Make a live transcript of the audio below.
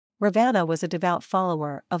Ravana was a devout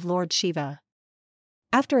follower of Lord Shiva.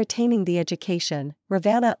 After attaining the education,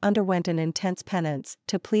 Ravana underwent an intense penance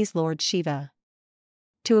to please Lord Shiva.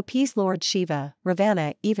 To appease Lord Shiva,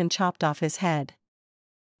 Ravana even chopped off his head.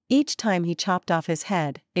 Each time he chopped off his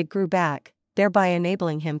head, it grew back, thereby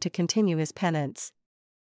enabling him to continue his penance.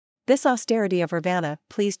 This austerity of Ravana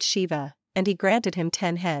pleased Shiva, and he granted him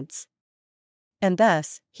 10 heads. And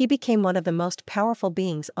thus, he became one of the most powerful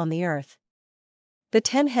beings on the earth. The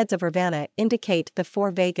 10 heads of Ravana indicate the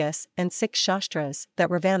 4 Vegas and 6 Shastras that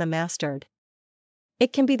Ravana mastered.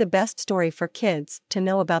 It can be the best story for kids to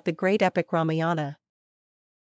know about the great epic Ramayana.